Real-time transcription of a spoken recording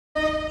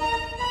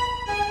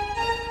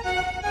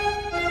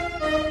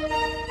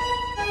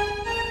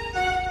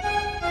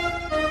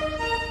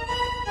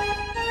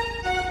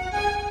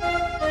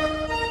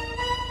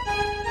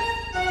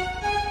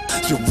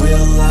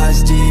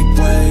lies deep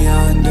way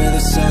under the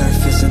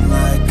surface, and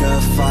like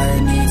a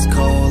fire needs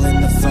coal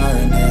in the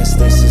furnace.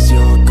 This is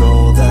your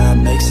goal that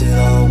makes it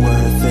all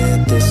worth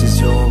it. This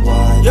is your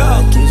why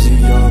that gives you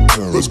your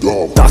purpose. Let's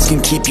go. Thoughts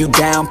can keep you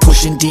down,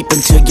 pushing deep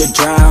until you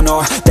drown,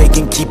 or they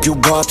can keep you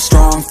up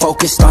strong,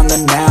 focused on the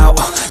now.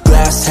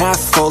 Glass half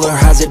full, or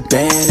has it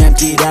been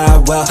emptied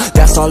out? Well,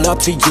 that's all up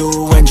to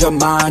you and your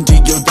mind. Do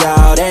you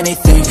doubt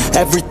anything,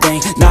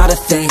 everything, not a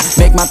thing?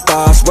 Make my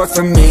thoughts work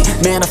for me,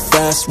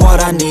 manifest what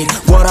I need,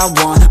 what I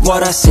want,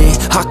 what I see.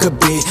 I could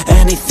be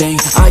anything,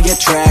 I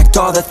attract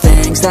all the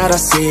things that I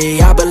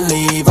see. I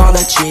believe I'll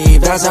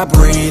achieve as I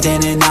breathe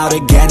in and out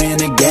again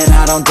and again.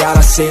 I don't doubt,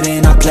 I sit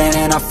and I plan,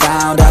 and I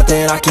found out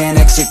that I can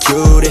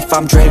execute if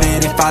I'm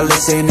driven, if I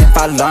listen, if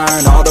I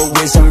learn all the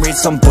wisdom. Read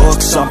some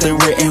books, something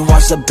written,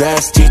 watch the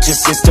best, teach a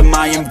system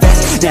I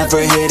invest. Never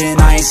hidden,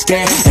 I ain't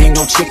scared, ain't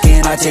no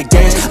chicken, I take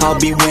dares. I'll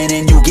be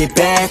winning, you get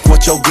back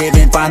what you're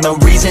giving. Find the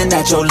reason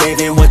that you're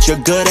living, what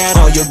you're good at,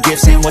 all your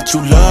gifts and what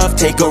you love.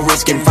 Take a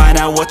risk and find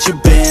out what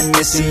you've been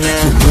missing.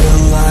 Your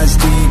will lies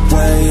deep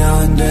way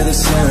under the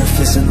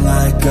surface, and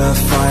like a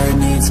fire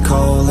needs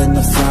coal in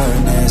the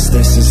furnace.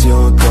 This is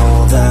your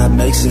goal that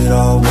makes it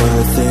all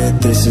worth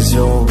it. This is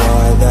your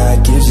why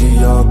that gives you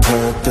your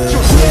purpose.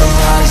 Your will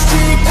lies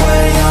deep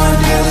way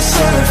under the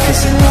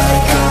surface, and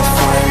like a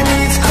fire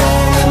needs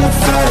coal in the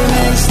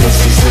furnace. This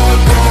is your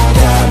goal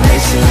that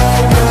makes it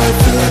all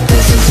worth it.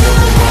 This is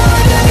your why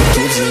that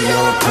gives you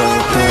your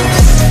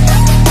purpose.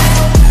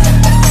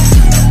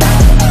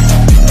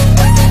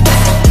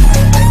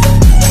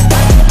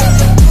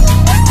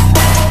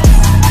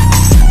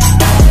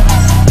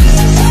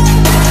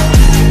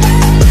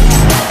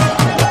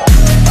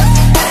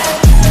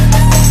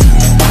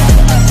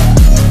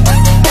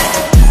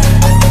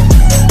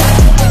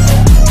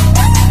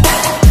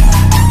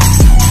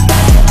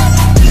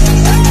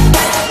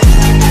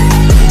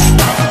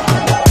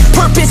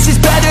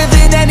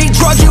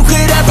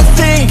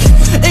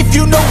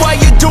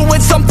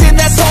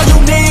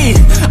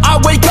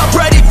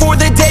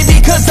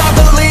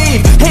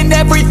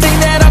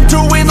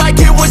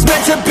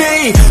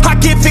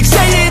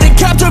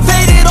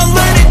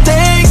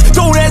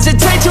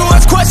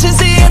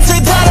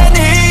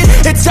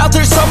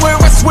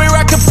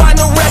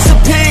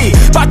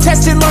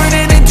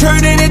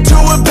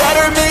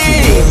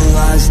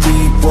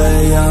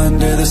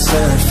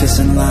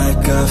 And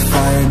like a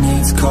fire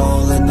needs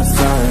coal in the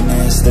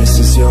furnace. This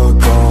is your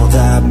goal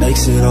that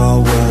makes it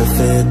all worth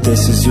it.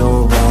 This is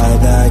your why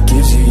that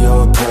gives you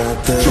your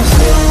purpose. Your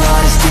will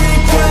lies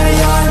deep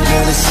way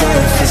under the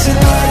surface, and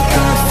like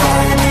a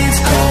fire needs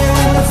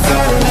coal in the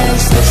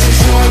furnace. This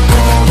is your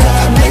goal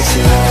that makes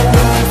it all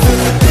worth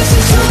it. This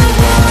is your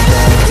why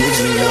that gives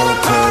you your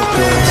purpose.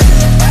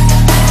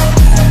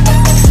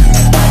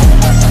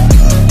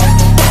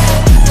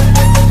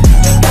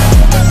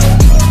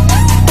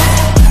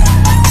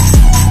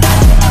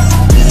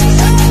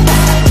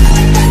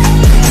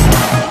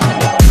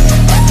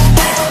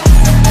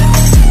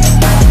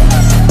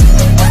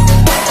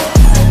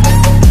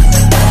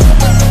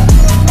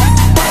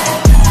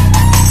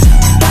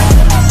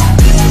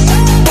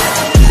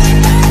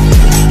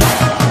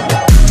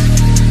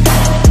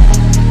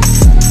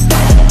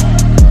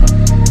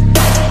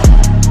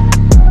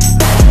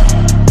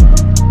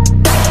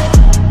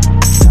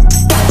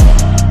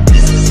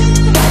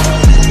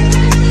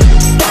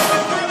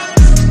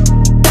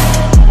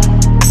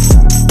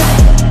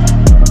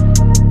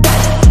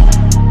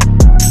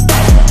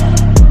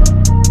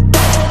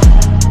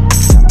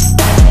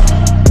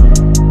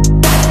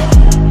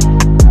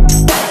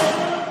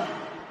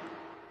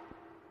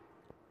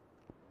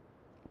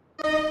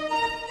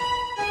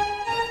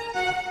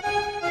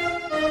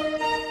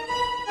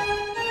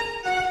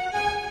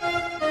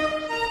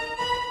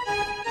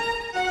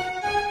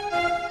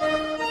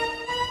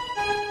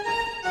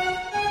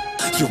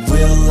 Your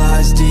will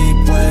lies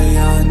deep way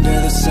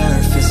under the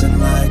surface, and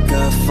like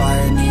a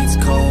fire needs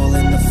coal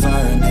in the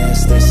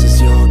furnace. This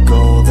is your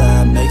goal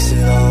that makes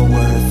it all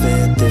worth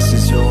it. This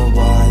is your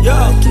why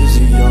that gives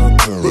you your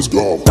purpose. Let's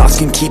go. Thoughts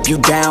can keep you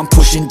down,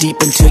 pushing deep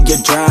until you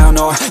drown,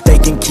 or they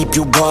can keep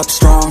you up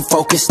strong,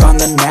 focused on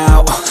the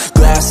now.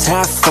 Glass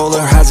half full,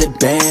 or has it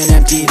been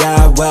emptied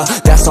out? Well,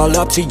 that's all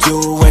up to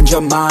you and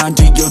your mind.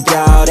 Do you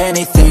doubt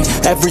anything,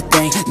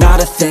 everything,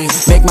 not a thing?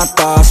 Make my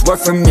thoughts work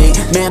for me,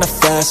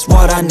 manifest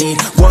what I need,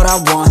 what I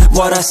want,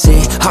 what I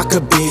see. I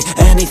could be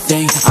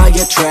anything, I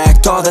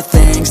attract all the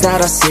things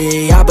that I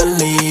see. I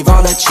believe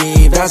I'll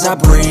achieve as I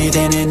breathe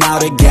in and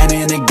out again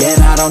and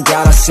again. I don't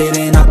doubt, I sit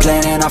and I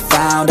plan, and I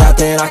found out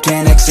that I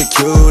can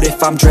execute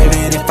if I'm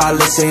driven, if I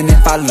listen,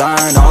 if I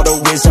learn all the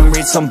wisdom prism,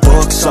 read some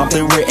books,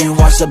 something written,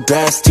 watch the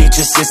best. Teach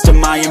a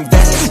system, I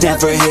invest,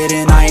 never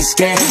hidden, I ain't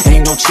scared.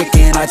 Ain't no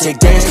chicken, I take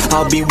dares.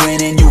 I'll be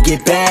winning, you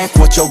get back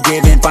what you're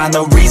giving. Find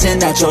the reason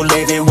that you're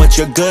living, what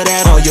you're good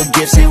at, all your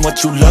gifts and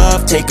what you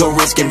love. Take a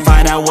risk and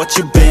find out what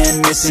you've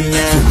been missing,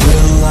 yeah. Your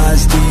will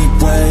lies deep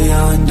way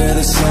under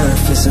the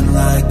surface, and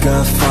like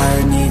a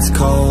fire needs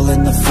coal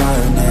in the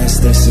furnace.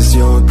 This is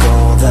your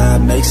goal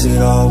that makes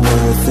it all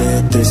worth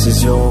it. This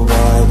is your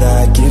why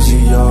that gives you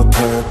your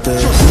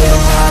purpose. Your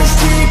will lies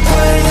deep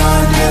way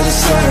under the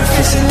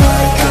surface, and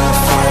like a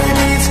fire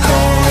needs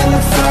coal in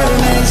the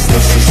furnace.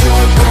 This is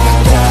your goal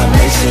that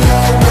makes it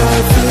all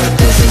worth it.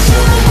 This is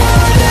your why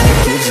that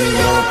gives you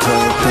your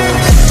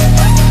purpose.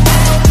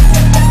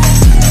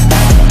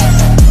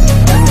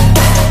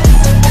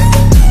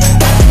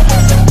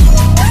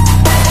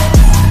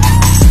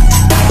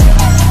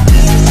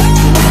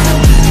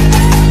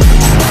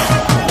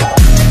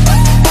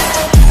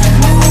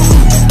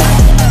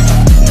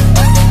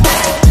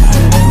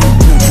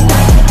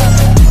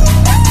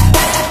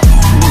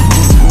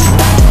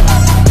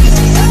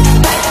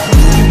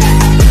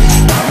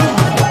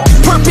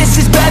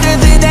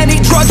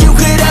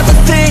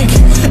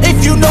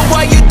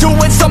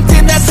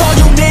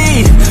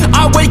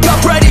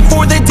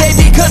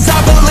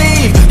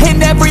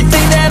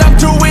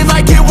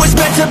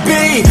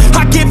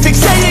 I get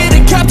fixated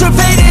and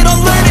captivated on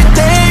learning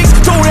things.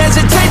 Don't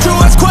hesitate to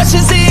ask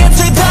questions, the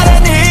answer that I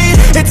need.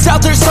 It's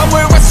out there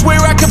somewhere, I swear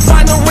I can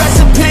find the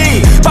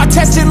recipe. By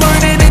testing,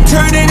 learning, and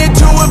turning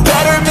into a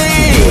better me.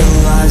 It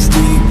lies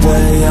deep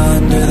way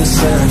under the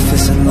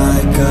surface, and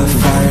like a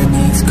fire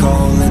needs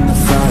coal in the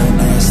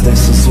furnace.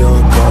 This is your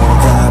goal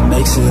that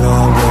makes it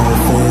all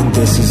worth it.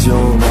 This is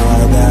your why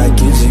that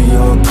gives you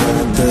your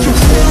purpose.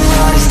 It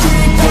lies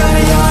deep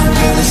way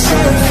under the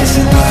surface,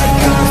 and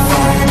like a